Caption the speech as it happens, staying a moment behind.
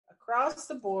across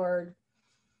the board,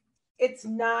 it's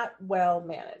not well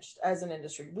managed as an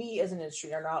industry. We as an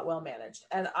industry are not well managed.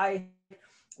 And I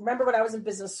remember when I was in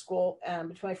business school,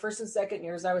 between my first and second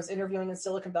years, I was interviewing in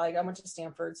Silicon Valley. I went to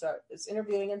Stanford, so I was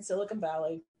interviewing in Silicon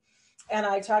Valley. And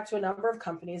I talked to a number of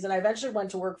companies, and I eventually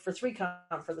went to work for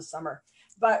 3Com for the summer.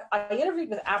 But I interviewed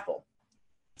with Apple.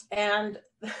 And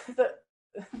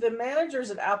the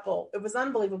managers at Apple, it was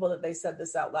unbelievable that they said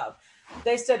this out loud.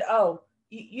 They said, oh,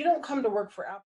 you don't come to work for Apple.